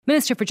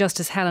Minister for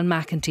Justice Helen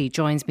McEntee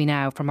joins me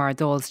now from our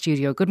Dáil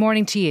studio. Good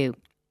morning to you.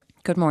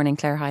 Good morning,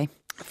 Claire. Hi.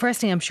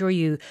 Firstly, I'm sure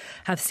you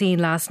have seen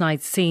last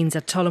night's scenes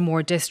at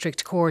Tullamore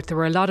District Court. There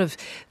were a lot of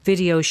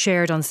videos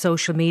shared on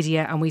social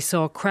media and we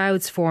saw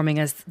crowds forming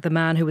as the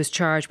man who was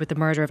charged with the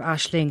murder of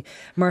Aisling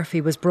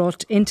Murphy was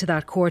brought into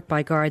that court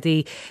by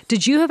Gardaí.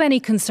 Did you have any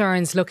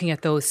concerns looking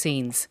at those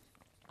scenes?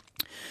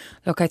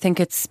 Look, I think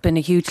it's been a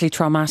hugely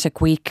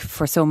traumatic week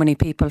for so many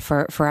people,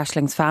 for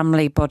Aisling's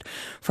family, but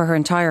for her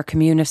entire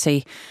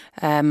community.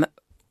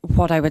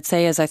 What I would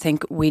say is I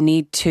think we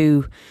need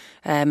to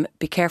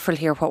be careful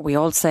here what we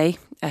all say,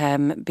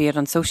 be it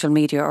on social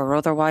media or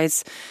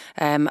otherwise.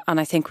 And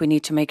I think we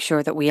need to make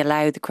sure that we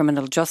allow the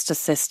criminal justice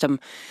system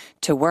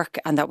to work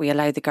and that we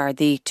allow the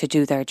Gardaí to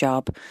do their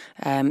job.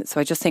 So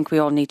I just think we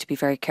all need to be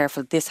very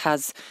careful. This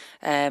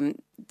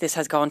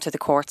has gone to the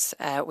courts.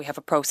 We have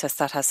a process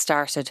that has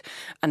started,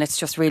 and it's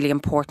just really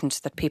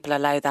important that people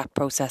allow that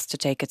process to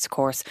take its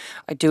course.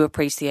 I do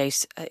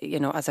appreciate,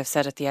 as I've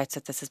said at the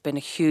outset, this has been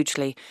a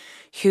hugely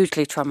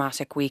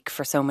traumatic week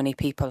for so many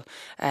people.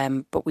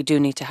 But we do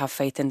need to have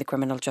faith in the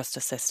criminal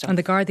justice system. And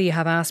the Gardaí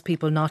have asked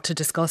people not to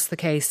discuss the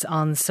case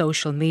on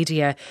social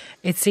media.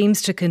 It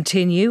seems to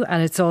continue,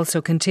 and it's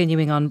also continuing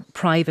on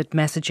private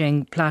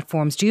messaging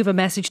platforms. Do you have a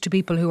message to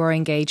people who are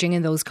engaging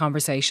in those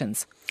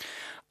conversations?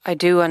 I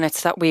do, and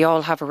it's that we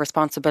all have a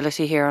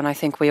responsibility here, and I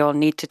think we all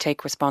need to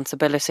take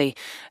responsibility.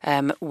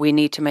 We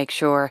need to make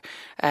sure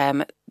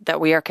that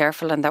we are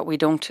careful and that we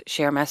don't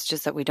share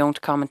messages, that we don't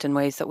comment in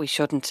ways that we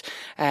shouldn't.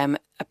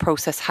 A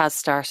process has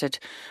started.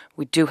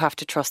 We do have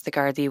to trust the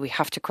Gardaí. We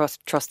have to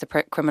trust the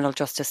criminal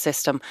justice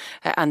system,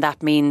 and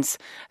that means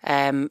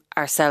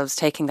ourselves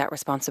taking that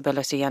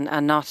responsibility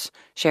and not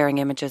sharing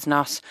images,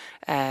 not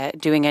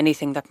doing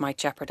anything that might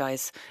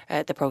jeopardise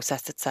the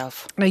process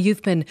itself. Now,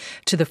 you've been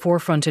to the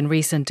forefront in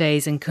recent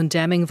days in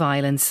condemning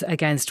violence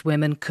against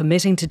women,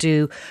 committing to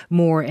do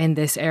more in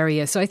this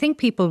area. So I think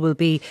people will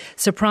be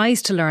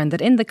surprised to learn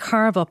that in the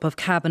carve-up of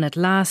Cabinet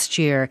last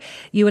year,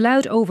 you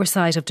allowed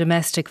oversight of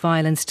domestic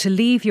violence to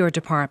leave your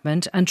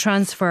department and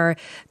transfer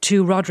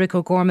to Roderick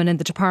O'Gorman in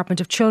the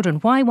Department of Children.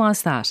 Why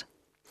was that?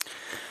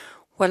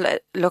 Well,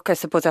 look, I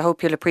suppose I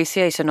hope you'll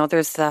appreciate, and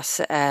others, that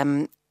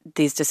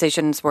these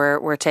decisions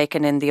were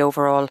taken in the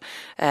overall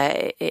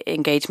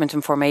engagement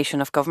and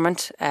formation of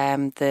government.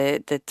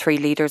 The three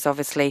leaders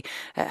obviously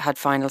had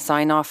final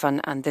sign-off,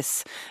 and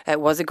this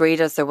was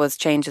agreed as there was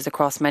changes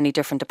across many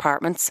different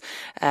departments.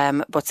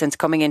 But since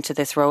coming into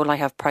this role, I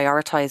have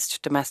prioritised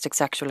domestic,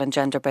 sexual and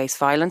gender-based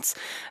violence.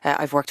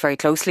 I've worked very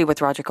closely with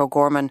Roderick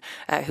O'Gorman,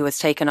 who has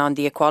taken on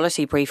the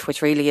equality brief,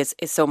 which really is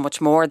so much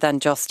more than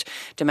just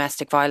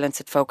domestic violence.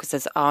 It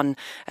focuses on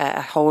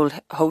a whole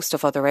host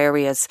of other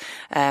areas,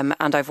 and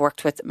I've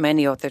worked with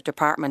many other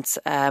departments,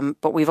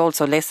 but we've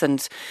also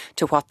listened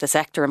to what the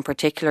sector, in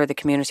particular the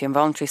community and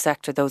voluntary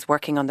sector, those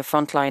working on the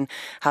front line,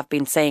 have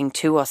been saying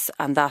to us,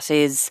 and that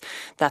is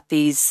that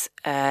these,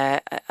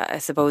 I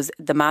suppose,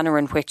 the manner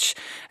in which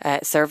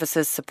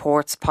services,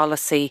 supports,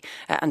 policy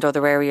and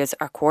other areas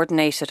are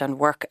coordinated and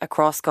work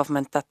across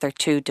government, that they're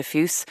too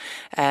diffuse,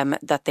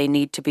 that they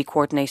need to be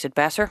coordinated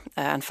better.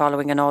 And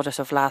following an audit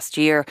of last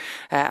year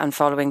and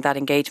following that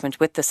engagement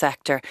with the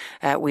sector,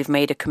 we've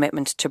made a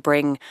commitment to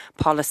bring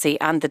policy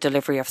and the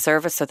delivery of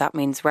service, so that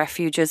means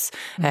refuges,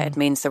 it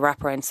means the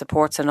wraparound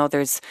supports and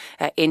others,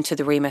 into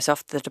the remit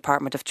of the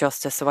Department of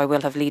Justice. So I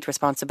will have lead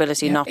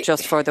responsibility, not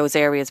just for those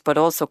areas, but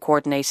also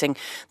coordinating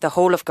the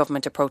whole of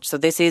government approach. So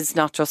this is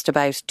not just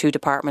about two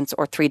departments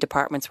or three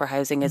departments where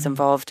housing is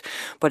involved,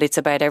 but it's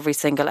about every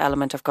single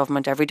element of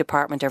government, every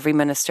department, every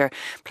minister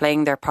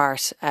playing their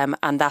part,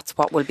 and that's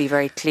what will be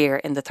very clear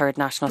in the third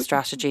national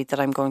strategy that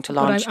I'm going to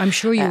launch. I'm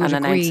sure you would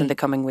and agree announce in the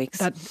coming weeks.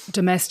 That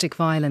domestic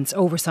violence,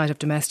 oversight of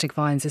domestic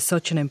violence, is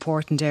such an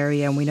important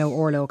area, and we know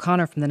Orla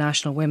O'Connor from the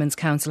National Women's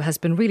Council has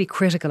been really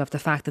critical of the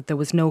fact that there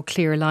was no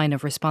clear line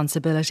of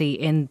responsibility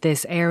in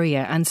this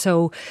area. And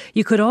so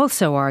you could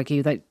also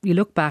argue that you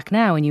look back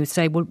now and you would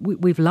say, well,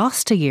 we've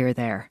lost a year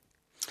there.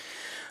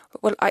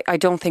 Well, I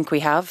don't think we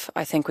have.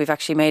 I think we've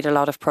actually made a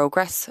lot of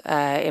progress.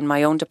 In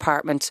my own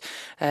department,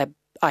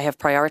 I have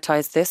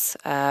prioritised this.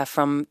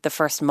 From the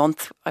first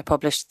month, I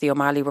published the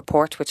O'Malley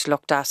report, which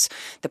looked at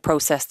the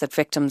process that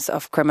victims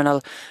of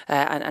criminal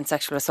and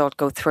sexual assault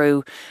go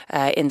through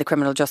in the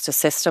criminal justice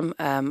system.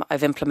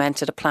 I've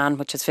implemented a plan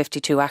which has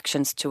 52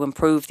 actions to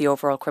improve the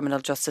overall criminal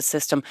justice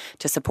system,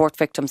 to support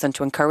victims and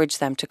to encourage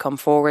them to come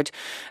forward.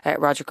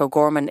 Roderick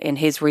O'Gorman, in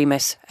his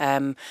remit,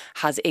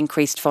 has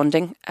increased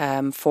funding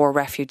for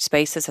refuge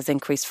spaces, has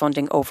increased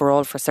funding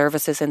overall for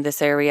services in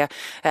this area.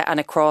 And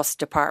across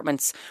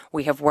departments,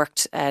 we have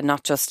worked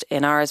not just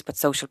in ours, but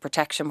social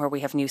protection, where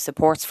we have new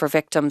supports for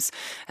victims,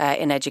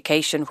 in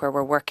education, where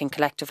we're working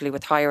collectively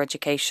with higher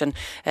education,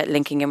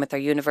 linking in with our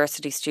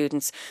university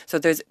students. So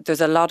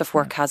there's a lot of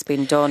work has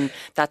been done.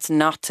 That's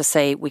not to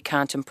say we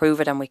can't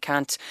improve it and we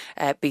can't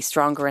be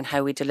stronger in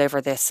how we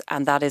deliver this.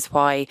 And that is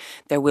why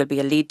there will be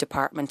a lead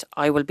department.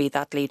 I will be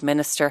that lead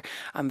minister.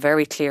 I'm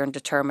very clear and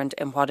determined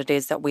in what it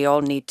is that we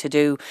all need to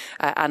do.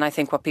 And I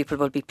think what people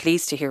will be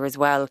pleased to hear as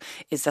well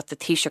is that the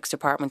Taoiseach's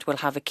department will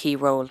have a key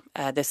role.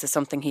 This is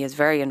something he is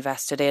very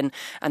invested in,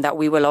 and that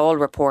we will all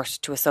report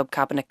to a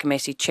sub-cabinet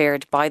committee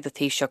chaired by the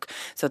Taoiseach,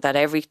 so that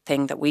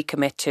everything that we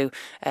commit to,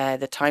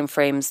 the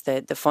timeframes,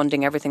 the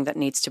funding, everything that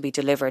needs to be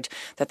delivered,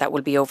 that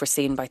will be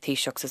overseen by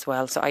Taoiseachs as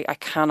well. So I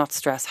cannot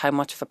stress how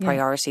much of a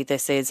priority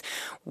this is.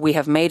 We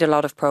have made a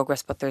lot of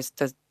progress, but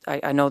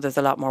I know there's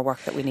a lot more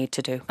work that we need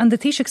to do. And the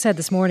Taoiseach said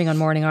this morning on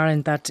Morning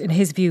Ireland that in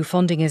his view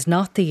funding is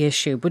not the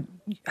issue. But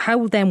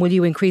how then will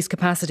you increase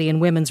capacity in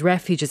women's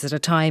refuges at a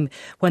time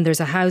when there's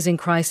a housing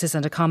crisis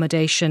and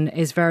accommodation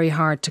is very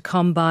hard to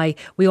come by?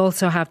 We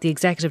also have the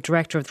Executive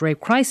Director of the Rape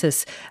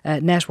Crisis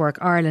Network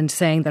Ireland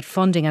saying that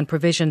funding and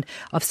provision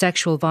of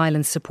sexual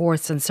violence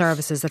supports and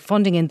services, that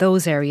funding in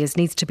those areas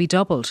needs to be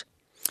doubled.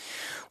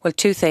 Well,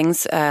 two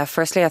things.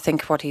 Firstly, I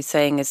think what he's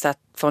saying is that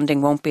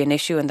funding won't be an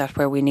issue, and that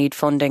where we need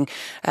funding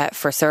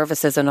for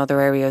services in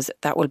other areas,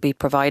 that will be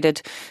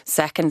provided.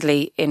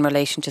 Secondly, in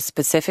relation to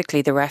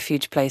specifically the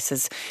refuge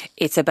places,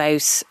 it's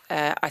about,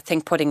 I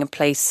think, putting in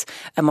place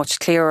a much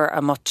clearer,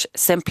 a much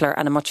simpler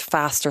and a much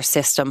faster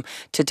system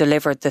to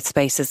deliver the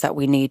spaces that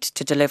we need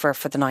to deliver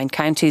for the 9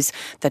 counties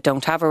that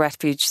don't have a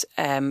refuge,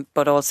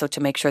 but also to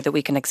make sure that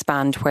we can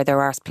expand where there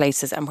are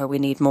places and where we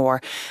need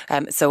more.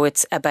 So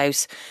it's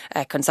about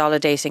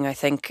consolidating, I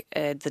think,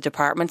 the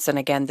departments. And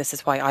again, this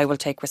is why I will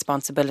take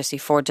responsibility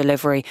for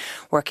delivery,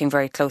 working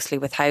very closely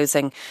with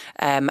housing.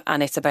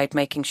 And it's about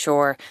making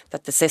sure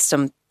that the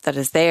system that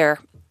is there,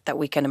 that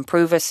we can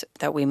improve it,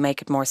 that we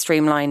make it more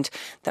streamlined,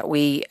 that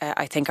we,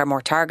 I think, are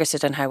more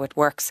targeted in how it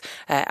works,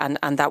 and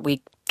that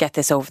we get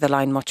this over the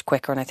line much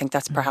quicker. And I think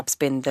that's perhaps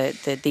been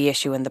the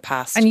issue in the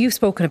past. And you've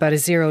spoken about a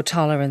zero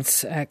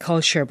tolerance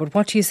culture, but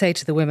what do you say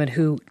to the women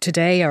who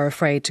today are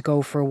afraid to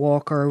go for a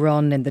walk or a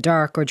run in the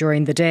dark or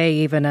during the day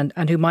even,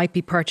 and who might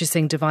be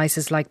purchasing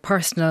devices like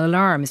personal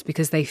alarms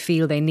because they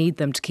feel they need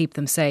them to keep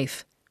them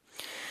safe?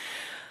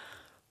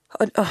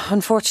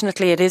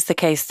 Unfortunately, it is the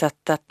case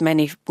that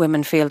many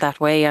women feel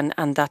that way,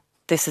 and that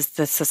this is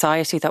the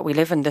society that we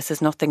live in. This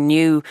is nothing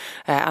new.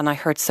 And I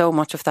heard so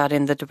much of that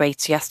in the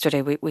debates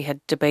yesterday. We had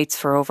debates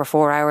for over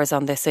 4 hours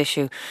on this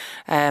issue,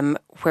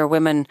 where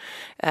women,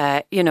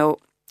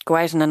 go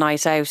out on a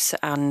night out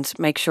and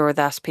make sure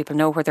that people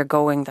know where they're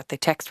going, that they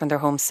text when they're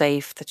home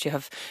safe, that you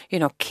have,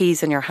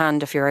 keys in your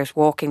hand if you're out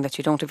walking, that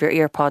you don't have your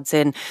ear pods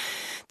in.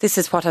 This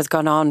is what has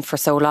gone on for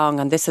so long,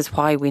 and this is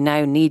why we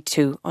now need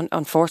to,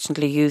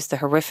 unfortunately, use the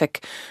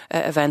horrific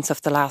events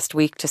of the last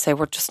week to say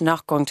we're just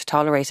not going to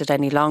tolerate it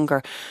any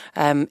longer.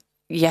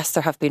 Yes,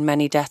 there have been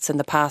many deaths in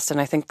the past,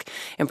 and I think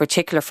in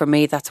particular for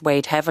me that's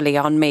weighed heavily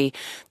on me,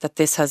 that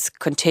this has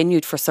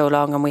continued for so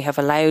long and we have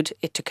allowed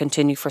it to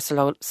continue for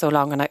so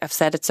long. And I've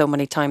said it so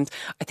many times,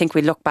 I think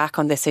we look back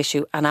on this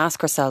issue and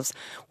ask ourselves,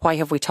 why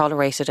have we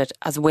tolerated it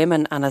as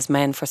women and as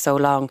men for so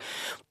long?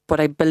 But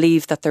I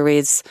believe that there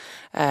is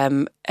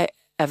a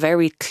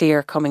very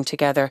clear coming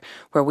together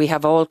where we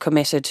have all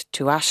committed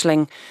to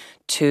Aisling,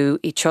 to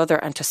each other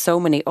and to so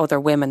many other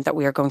women, that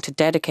we are going to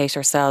dedicate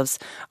ourselves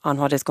on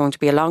what is going to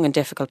be a long and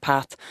difficult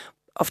path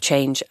of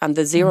change. And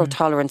the zero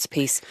tolerance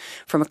piece,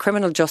 from a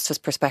criminal justice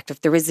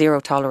perspective, there is zero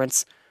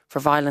tolerance for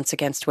violence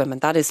against women.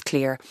 That is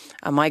clear.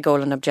 And my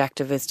goal and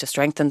objective is to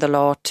strengthen the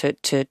law, to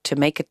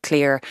make it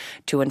clear,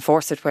 to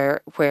enforce it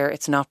where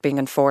it's not being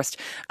enforced,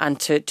 and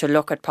to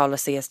look at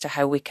policy as to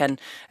how we can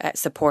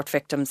support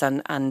victims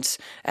and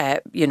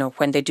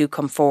when they do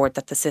come forward,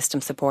 that the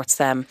system supports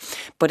them.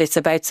 But it's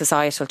about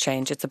societal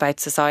change. It's about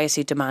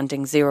society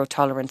demanding zero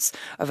tolerance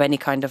of any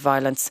kind of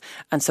violence.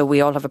 And so we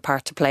all have a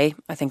part to play.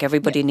 I think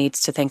everybody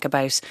needs to think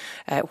about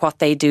what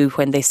they do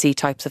when they see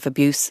types of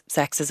abuse,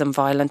 sexism,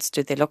 violence.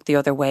 Do they look the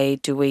other way?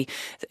 Do we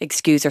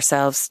excuse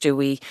ourselves? Do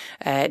we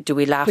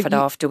laugh it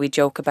off? Do we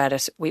joke about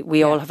it?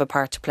 We all have a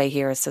part to play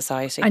here as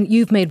society. And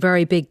you've made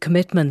very big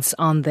commitments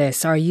on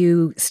this. Are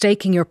you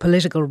staking your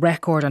political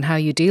record on how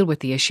you deal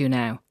with the issue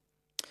now?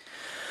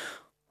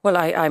 Well,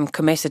 I'm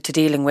committed to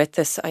dealing with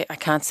this. I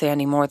can't say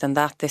any more than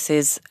that. This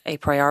is a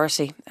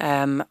priority.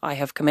 I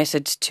have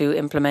committed to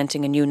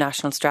implementing a new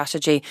national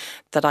strategy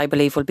that I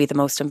believe will be the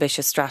most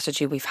ambitious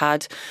strategy we've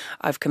had.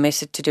 I've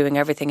committed to doing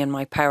everything in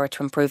my power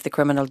to improve the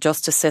criminal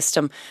justice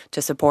system,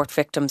 to support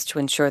victims, to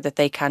ensure that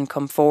they can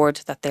come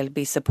forward, that they'll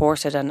be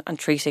supported and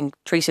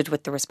treated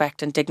with the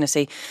respect and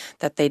dignity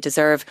that they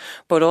deserve.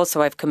 But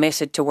also I've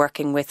committed to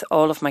working with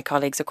all of my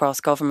colleagues across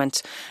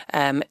government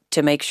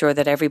to make sure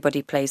that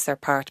everybody plays their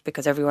part,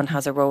 because everyone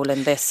has a role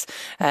in this.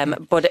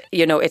 But,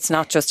 it's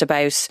not just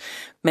about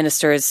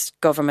ministers,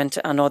 government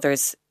and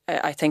others.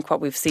 I think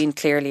what we've seen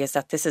clearly is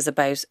that this is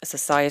about a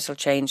societal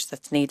change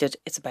that's needed.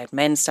 It's about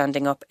men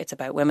standing up. It's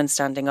about women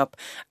standing up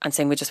and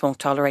saying we just won't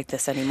tolerate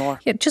this anymore.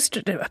 Yeah, just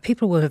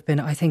people will have been,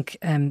 I think,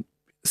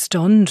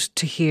 stunned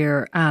to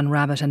hear Anne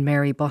Rabbitte and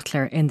Mary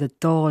Butler in the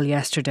Dáil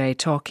yesterday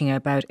talking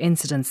about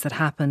incidents that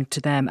happened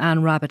to them. Anne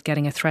Rabbitte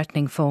getting a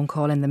threatening phone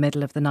call in the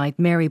middle of the night.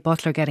 Mary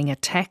Butler getting a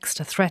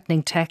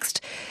threatening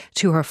text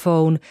to her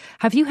phone.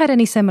 Have you had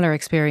any similar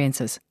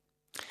experiences?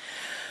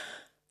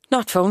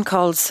 Not phone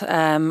calls,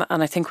 and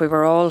I think we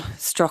were all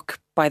struck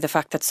by the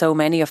fact that so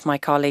many of my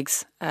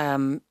colleagues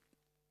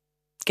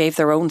gave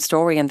their own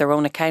story and their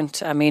own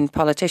account. I mean,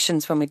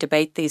 politicians, when we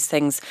debate these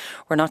things,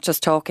 we're not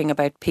just talking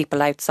about people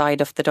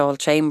outside of the Dáil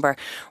chamber.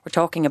 We're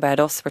talking about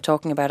us. We're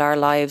talking about our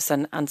lives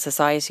and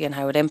society and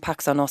how it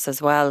impacts on us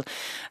as well.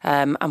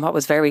 And what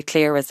was very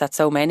clear is that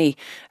so many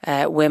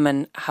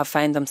women have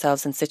found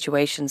themselves in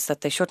situations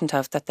that they shouldn't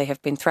have, that they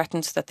have been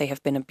threatened, that they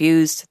have been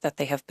abused, that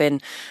they have been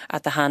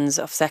at the hands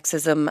of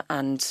sexism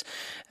and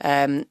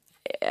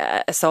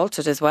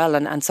assaulted as well,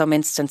 and some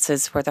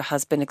instances where there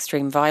has been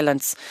extreme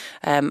violence.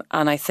 And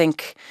I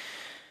think,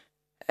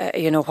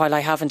 while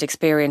I haven't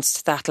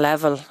experienced that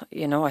level,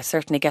 I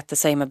certainly get the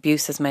same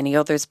abuse as many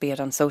others, be it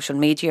on social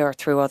media or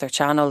through other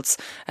channels.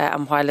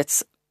 And while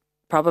it's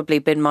probably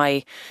been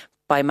my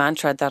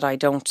mantra that I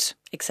don't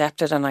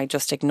accept it and I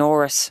just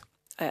ignore it,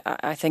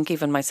 I think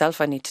even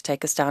myself, I need to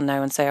take a stand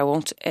now and say I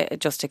won't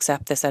just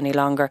accept this any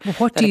longer. Well,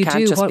 what do you do? It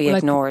can't just be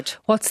ignored.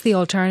 What's the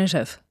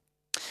alternative?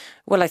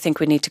 Well, I think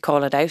we need to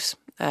call it out.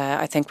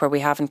 I think where we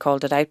haven't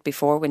called it out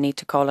before, we need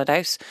to call it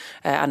out.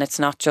 And it's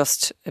not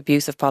just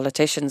abuse of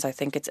politicians. I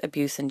think it's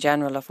abuse in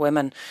general of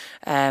women.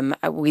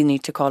 We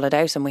need to call it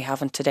out, and we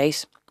haven't to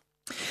date.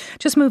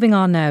 Just moving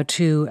on now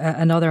to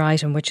another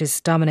item which is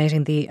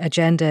dominating the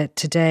agenda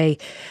today,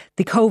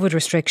 the COVID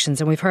restrictions.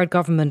 And we've heard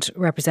government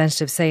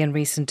representatives say in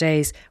recent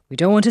days, we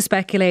don't want to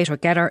speculate or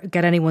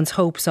get anyone's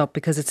hopes up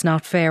because it's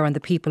not fair on the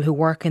people who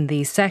work in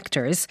these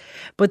sectors.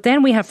 But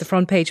then we have the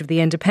front page of The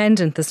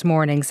Independent this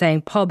morning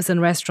saying pubs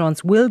and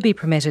restaurants will be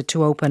permitted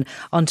to open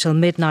until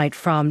midnight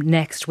from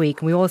next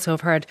week. And we also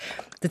have heard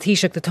the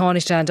Taoiseach, the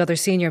Taoiseach and other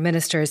senior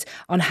ministers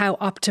on how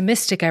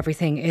optimistic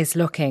everything is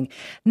looking.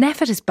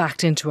 NPHET is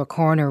backed into a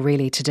corner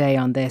really today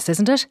on this,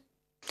 isn't it?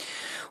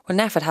 Well,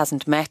 NPHET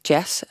hasn't met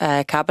yet.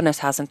 Cabinet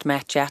hasn't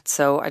met yet.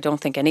 So I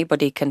don't think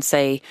anybody can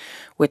say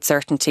with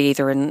certainty,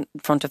 either in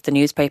front of the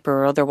newspaper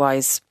or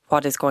otherwise,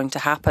 what is going to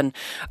happen.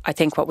 I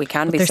think what we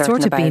can be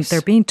certain about...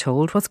 They're being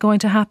told what's going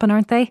to happen,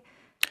 aren't they?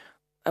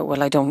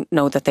 Well, I don't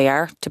know that they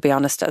are, to be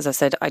honest. As I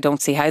said, I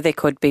don't see how they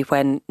could be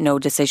when no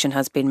decision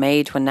has been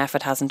made, when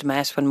NPHET hasn't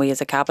met, when we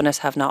as a cabinet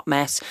have not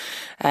met.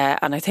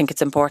 And I think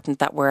it's important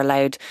that we're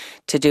allowed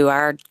to do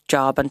our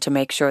job and to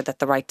make sure that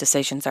the right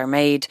decisions are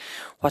made.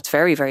 What's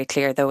very, very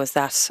clear, though, is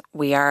that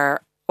we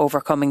are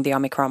overcoming the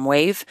Omicron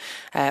wave.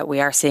 We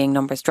are seeing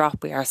numbers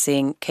drop. We are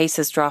seeing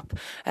cases drop.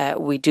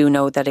 We do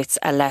know that it's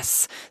a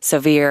less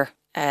severe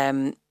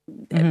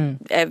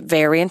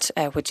variant,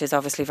 which is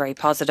obviously very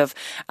positive.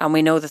 And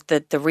we know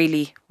that the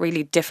really,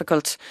 really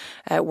difficult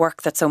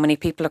work that so many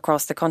people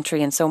across the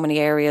country in so many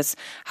areas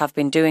have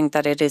been doing,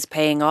 that it is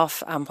paying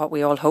off. And what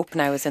we all hope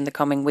now is in the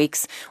coming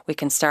weeks we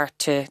can start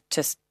to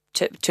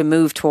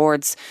move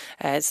towards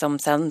some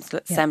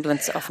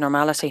semblance of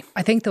normality.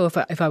 I think, though,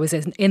 if I was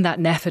in that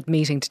NPHET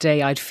meeting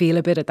today, I'd feel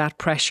a bit of that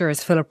pressure.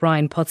 As Philip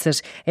Ryan puts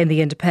it in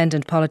The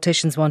Independent,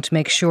 politicians want to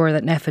make sure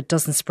that NPHET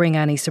doesn't spring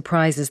any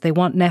surprises. They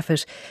want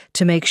NPHET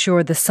to make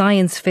sure the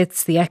science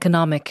fits the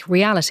economic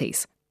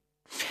realities.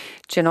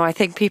 Do you know, I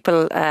think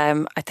people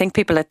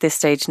at this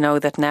stage know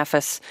that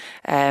NPHET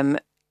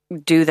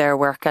do their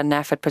work, and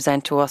NPHET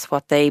present to us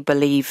what they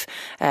believe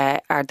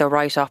are the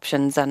right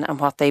options and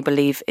what they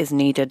believe is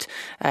needed.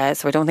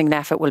 So I don't think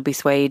NPHET will be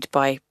swayed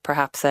by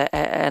perhaps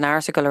an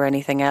article or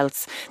anything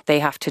else. They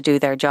have to do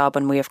their job,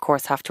 and we of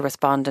course have to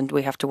respond, and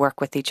we have to work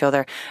with each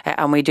other,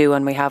 and we do,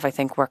 and we have, I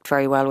think, worked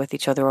very well with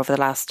each other over the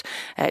last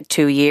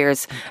 2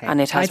 years. Okay. And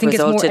it has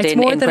resulted in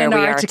where we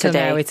are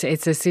today. Now.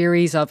 It's a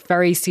series of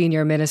very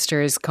senior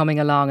ministers coming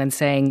along and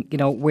saying,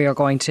 we are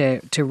going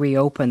to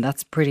reopen.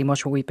 That's pretty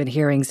much what we've been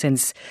hearing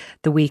since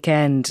the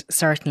weekend,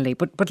 certainly.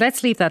 But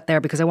let's leave that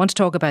there, because I want to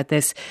talk about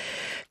this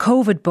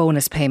COVID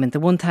bonus payment, the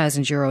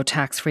 €1,000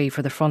 tax-free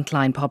for the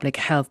frontline public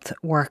health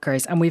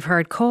workers. And we've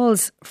heard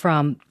calls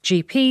from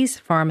GPs,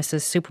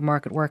 pharmacists,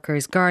 supermarket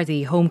workers,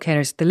 Gardaí, home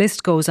carers. The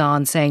list goes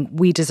on, saying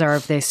we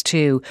deserve this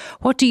too.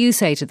 What do you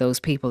say to those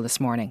people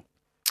this morning?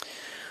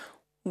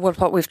 Well,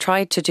 what we've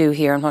tried to do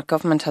here, and what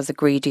government has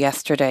agreed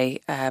yesterday,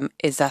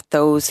 is that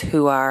those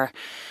who are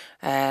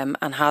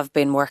and have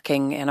been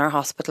working in our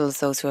hospitals,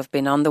 those who have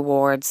been on the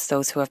wards,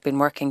 those who have been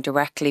working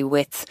directly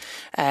with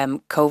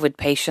COVID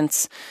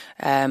patients,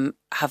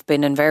 have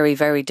been in very,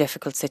 very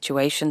difficult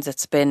situations.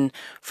 It's been,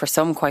 for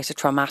some, quite a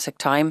traumatic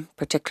time,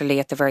 particularly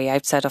at the very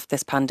outset of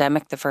this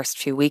pandemic, the first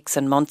few weeks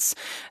and months,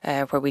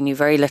 where we knew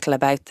very little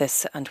about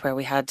this, and where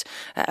we had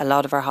a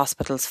lot of our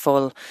hospitals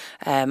full,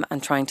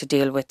 and trying to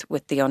deal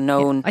with the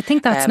unknown. Yeah, I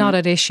think that's not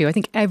at issue. I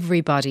think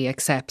everybody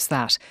accepts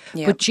that.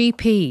 Yeah. But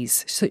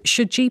GPs, so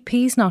should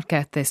GPs not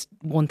get this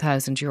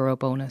 €1,000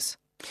 bonus?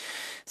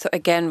 So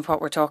again,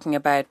 what we're talking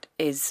about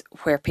is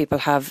where people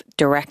have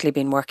directly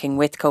been working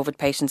with COVID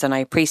patients, and I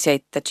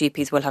appreciate that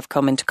GPs will have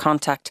come into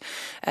contact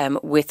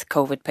with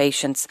COVID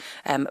patients,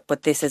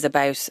 but this is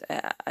about,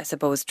 I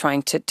suppose,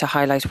 trying to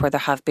highlight where there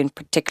have been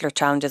particular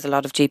challenges. A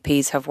lot of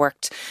GPs have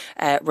worked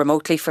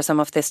remotely for some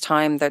of this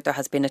time. There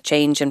has been a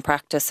change in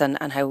practice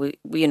and how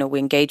we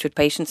engage with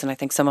patients, and I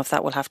think some of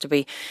that will have to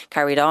be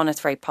carried on.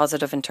 It's very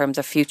positive in terms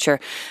of future,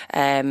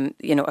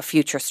 a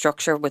future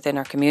structure within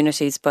our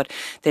communities, but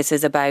this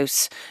is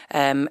about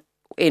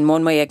in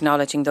one way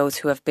acknowledging those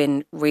who have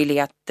been really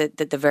at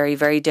the very,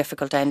 very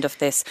difficult end of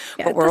this,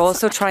 but we're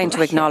also trying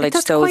to acknowledge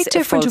that's those quite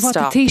different to what the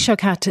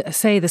Taoiseach had to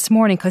say this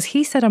morning, because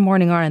he said on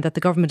Morning Ireland that the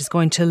government is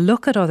going to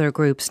look at other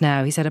groups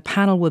now. He said a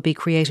panel will be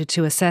created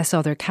to assess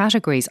other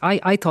categories.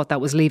 I thought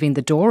that was leaving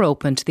the door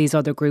open to these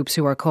other groups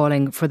who are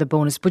calling for the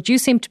bonus, but you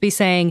seem to be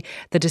saying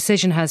the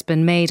decision has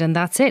been made and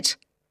that's it.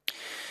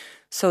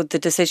 So the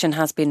decision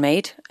has been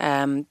made.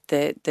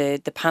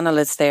 The panel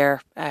is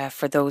there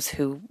for those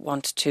who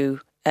want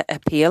to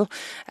appeal,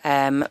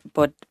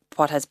 but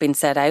what has been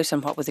set out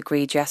and what was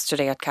agreed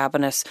yesterday at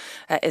Cabinet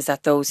is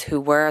that those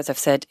who were, as I've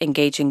said,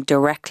 engaging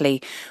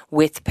directly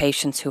with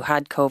patients who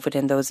had COVID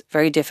in those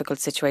very difficult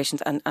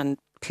situations, and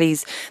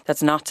please,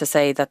 that's not to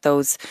say that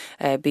those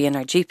be in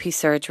our GP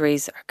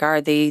surgeries, our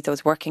Gardaí,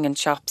 those working in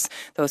shops,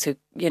 those who,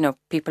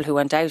 people who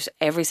went out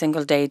every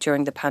single day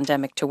during the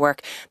pandemic to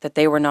work, that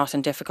they were not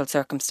in difficult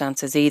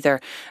circumstances either.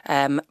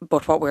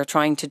 But what we're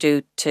trying to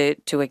do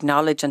to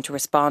acknowledge and to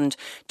respond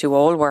to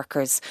all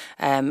workers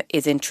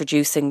is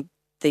introducing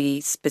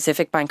the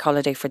specific bank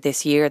holiday for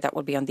this year that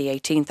will be on the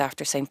 18th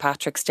after St.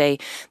 Patrick's Day.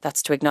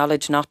 That's to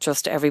acknowledge not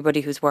just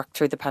everybody who's worked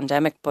through the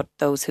pandemic, but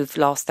those who've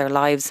lost their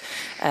lives.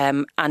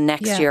 And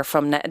next year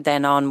from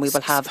then on, we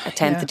will have a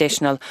 10th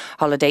additional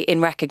holiday in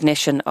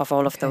recognition of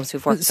all of those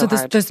who've worked so hard.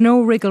 So there's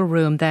no wriggle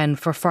room then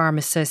for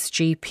pharmacists,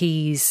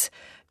 GPs,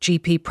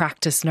 GP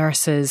practice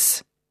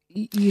nurses.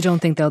 You don't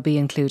think they'll be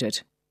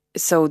included?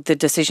 So the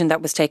decision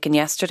that was taken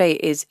yesterday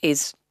is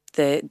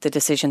the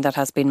decision that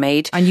has been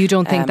made. And you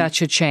don't think that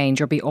should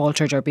change or be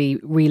altered or be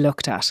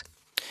re-looked at?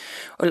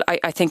 Well,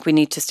 I think we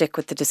need to stick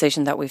with the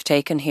decision that we've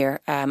taken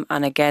here.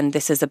 And again,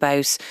 this is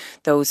about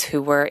those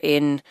who were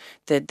in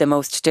the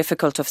most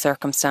difficult of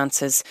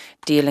circumstances,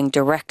 dealing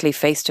directly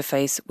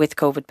face-to-face with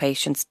COVID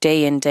patients,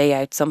 day in, day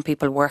out, some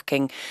people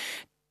working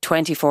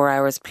 24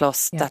 hours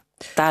plus. Yeah.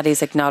 That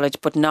is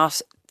acknowledged, but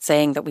not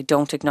saying that we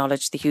don't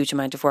acknowledge the huge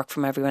amount of work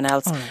from everyone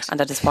else, and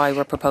that is why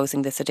we're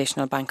proposing this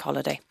additional bank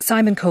holiday.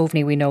 Simon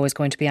Coveney, we know, is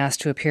going to be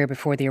asked to appear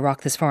before the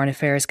Oireachtas Foreign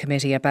Affairs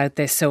Committee about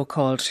this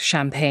so-called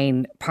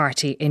champagne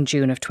party in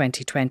June of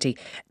 2020.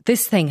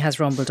 This thing has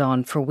rumbled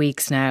on for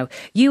weeks now.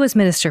 You as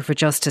Minister for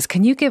Justice,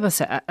 can you give us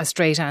a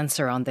straight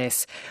answer on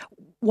this?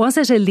 Was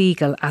it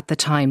illegal at the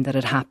time that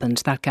it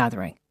happened, that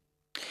gathering?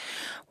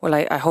 Well,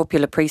 I hope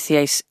you'll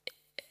appreciate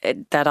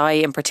that I,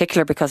 in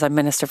particular, because I'm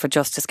Minister for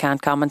Justice,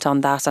 can't comment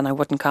on that, and I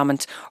wouldn't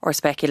comment or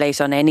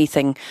speculate on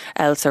anything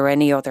else or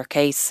any other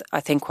case. I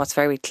think what's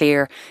very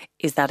clear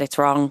is that it's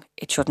wrong.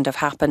 It shouldn't have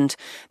happened.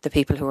 The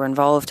people who were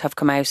involved have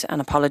come out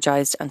and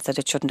apologised and said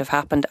it shouldn't have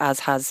happened, as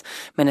has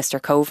Minister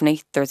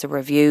Coveney. There's a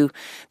review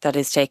that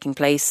is taking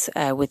place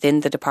within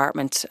the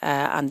department,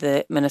 and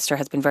the Minister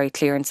has been very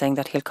clear in saying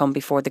that he'll come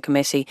before the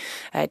committee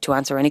to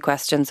answer any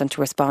questions and to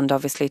respond,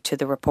 obviously, to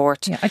the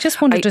report. Yeah, I just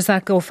wonder, does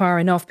that go far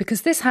enough?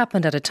 Because this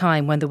happened at a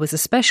time when there was a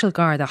special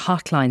Garda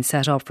hotline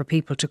set up for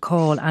people to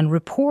call and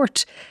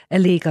report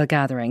illegal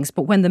gatherings.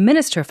 But when the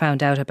Minister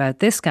found out about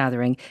this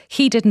gathering,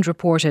 he didn't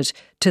report it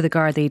to the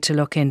Gardaí to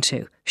look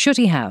into. Should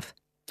he have?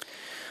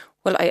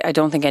 Well, I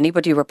don't think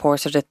anybody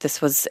reported it.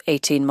 This was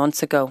 18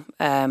 months ago.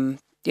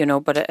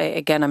 But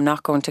again, I'm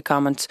not going to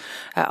comment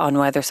on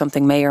whether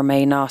something may or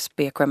may not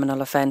be a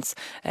criminal offence,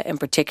 in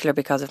particular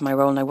because of my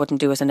role, and I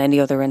wouldn't do it in any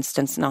other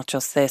instance, not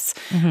just this.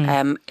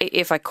 Mm-hmm.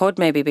 If I could,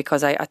 maybe,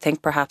 because I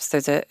think perhaps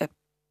there's a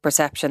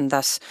perception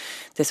that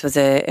this was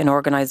an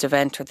organised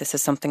event, or this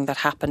is something that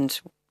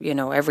happened,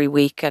 every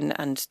week,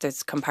 and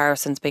there's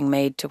comparisons being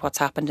made to what's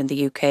happened in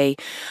the UK.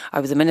 I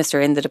was a minister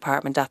in the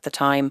department at the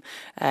time,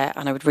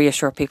 and I would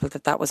reassure people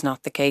that that was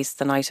not the case.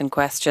 The night in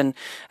question,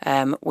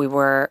 we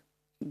were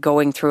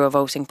going through a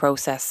voting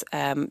process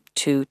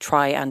to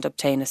try and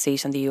obtain a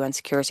seat in the UN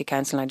Security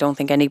Council. And I don't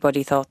think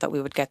anybody thought that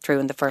we would get through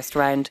in the first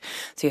round.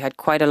 So you had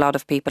quite a lot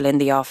of people in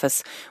the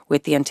office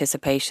with the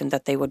anticipation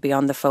that they would be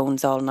on the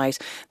phones all night.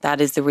 That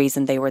is the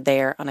reason they were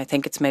there. And I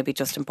think it's maybe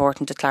just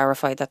important to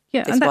clarify that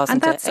this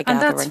wasn't a gathering. And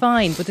that's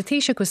fine. But the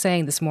Taoiseach was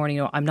saying this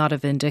morning, I'm not a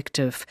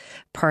vindictive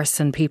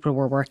person. People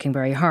were working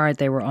very hard.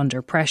 They were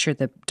under pressure.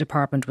 The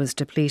department was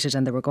depleted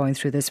and they were going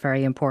through this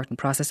very important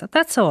process.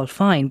 That's all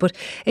fine. But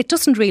it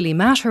doesn't really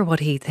matter what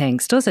he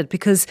thinks, does it?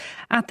 Because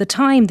at the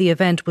time the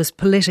event was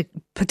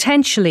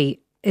potentially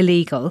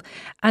illegal,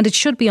 and it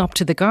should be up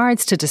to the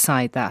guards to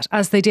decide that,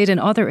 as they did in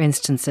other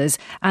instances,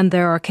 and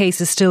there are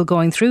cases still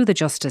going through the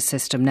justice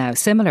system now,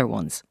 similar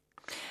ones.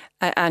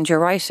 And you're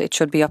right, it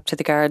should be up to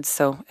the guards.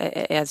 So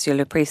as you'll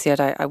appreciate,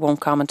 I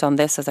won't comment on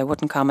this, as I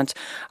wouldn't comment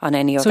on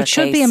any other case.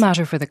 So it should be a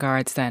matter for the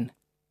guards then?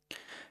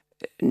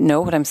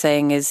 No, what I'm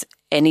saying is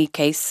any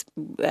case,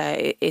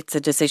 it's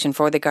a decision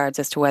for the guards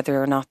as to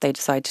whether or not they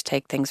decide to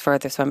take things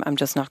further. So I'm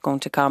just not going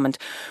to comment.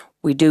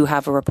 We do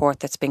have a report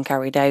that's been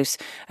carried out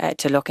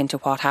to look into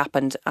what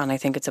happened, and I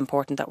think it's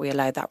important that we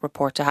allow that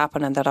report to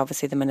happen, and that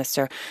obviously the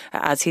Minister,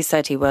 as he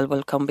said he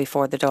will come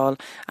before the Dáil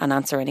and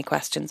answer any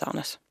questions on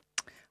it.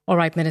 All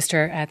right,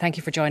 Minister, thank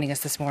you for joining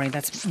us this morning.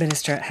 That's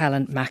Minister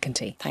Helen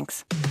McEntee.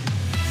 Thanks.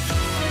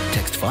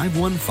 Text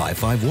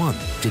 51551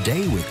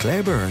 today with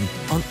Claire Byrne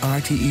on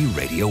RTE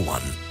Radio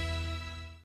 1.